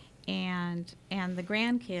and the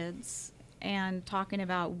grandkids and talking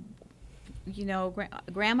about,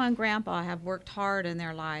 Grandma and Grandpa have worked hard in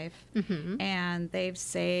their life, and they've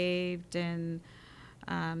saved and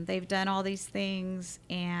they've done all these things,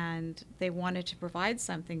 and they wanted to provide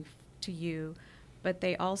something to you, but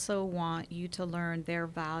they also want you to learn their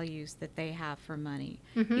values that they have for money.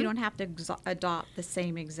 You don't have to adopt the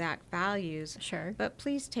same exact values, sure, but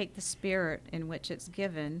please take the spirit in which it's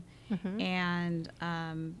given and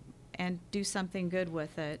do something good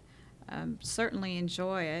with it. Certainly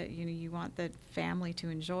enjoy it. You want the family to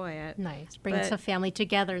enjoy it. Nice. Bring the family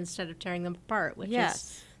together instead of tearing them apart, which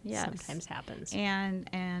is sometimes happens.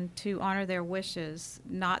 And to honor their wishes.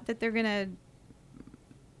 Not that they're going to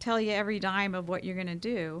tell you every dime of what you're going to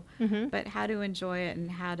do, but how to enjoy it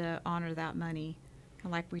and how to honor that money,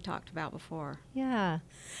 like we talked about before. Yeah,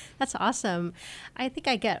 that's awesome. I think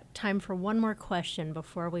I get time for one more question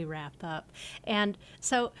before we wrap up. And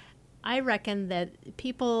so I reckon that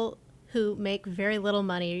people who make very little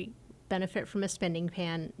money benefit from a spending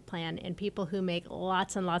plan, and people who make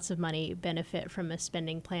lots and lots of money benefit from a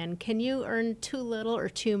spending plan. Can you earn too little or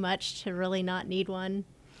too much to really not need one?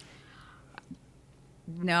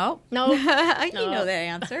 No. You know that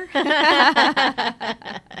answer.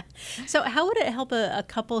 So how would it help a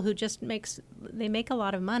couple who just make a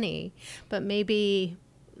lot of money, but maybe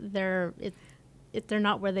they're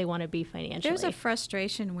not where they want to be financially? There's a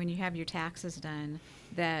frustration when you have your taxes done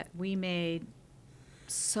that we made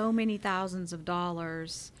so many thousands of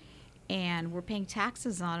dollars and we're paying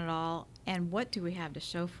taxes on it all, and what do we have to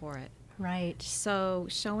show for it? Right. So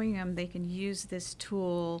showing them they can use this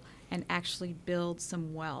tool and actually build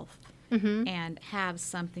some wealth and have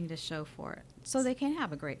something to show for it, so they can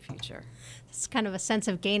have a great future. It's kind of a sense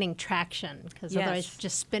of gaining traction, because otherwise you're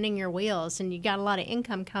just spinning your wheels and you got a lot of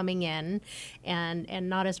income coming in and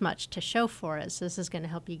not as much to show for it. So this is going to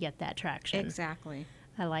help you get that traction. Exactly.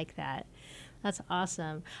 I like that. That's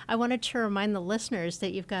awesome. I wanted to remind the listeners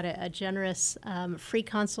that you've got a generous free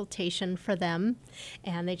consultation for them,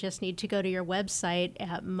 and they just need to go to your website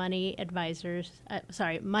at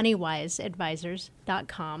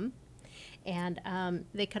moneywiseadvisors.com. And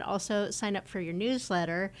they could also sign up for your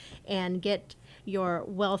newsletter and get your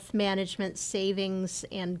wealth management, savings,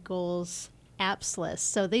 and goals apps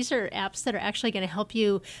list. So these are apps that are actually going to help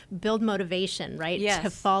you build motivation, right? Yes.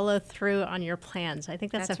 To follow through on your plans. I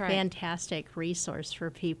think that's a right. fantastic resource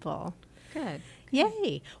for people. Good.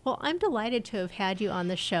 Yay. Well, I'm delighted to have had you on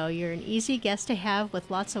the show. You're an easy guest to have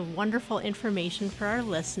with lots of wonderful information for our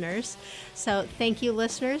listeners. So thank you,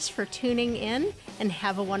 listeners, for tuning in, and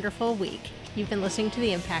have a wonderful week. You've been listening to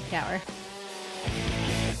the Impact Hour.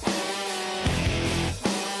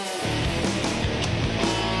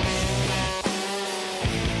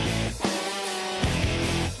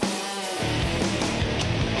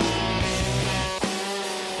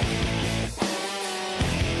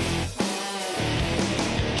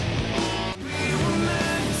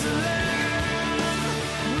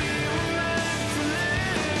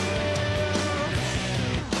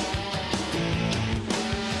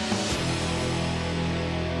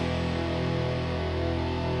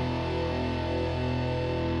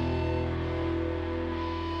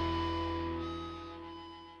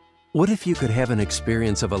 What if you could have an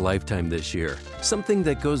experience of a lifetime this year? Something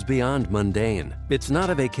that goes beyond mundane. It's not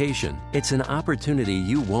a vacation. It's an opportunity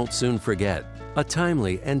you won't soon forget. A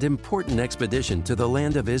timely and important expedition to the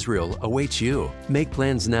land of Israel awaits you. Make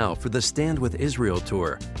plans now for the Stand with Israel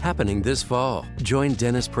tour, happening this fall. Join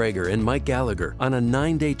Dennis Prager and Mike Gallagher on a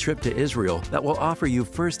 9-day trip to Israel that will offer you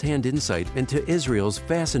first-hand insight into Israel's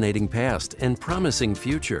fascinating past and promising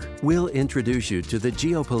future. We'll introduce you to the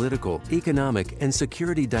geopolitical, economic, and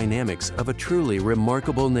security dynamics of a truly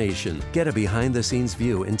remarkable nation. Get a behind-the-scenes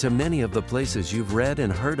view into many of the places you've read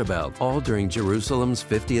and heard about, all during Jerusalem's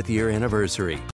 50th year anniversary.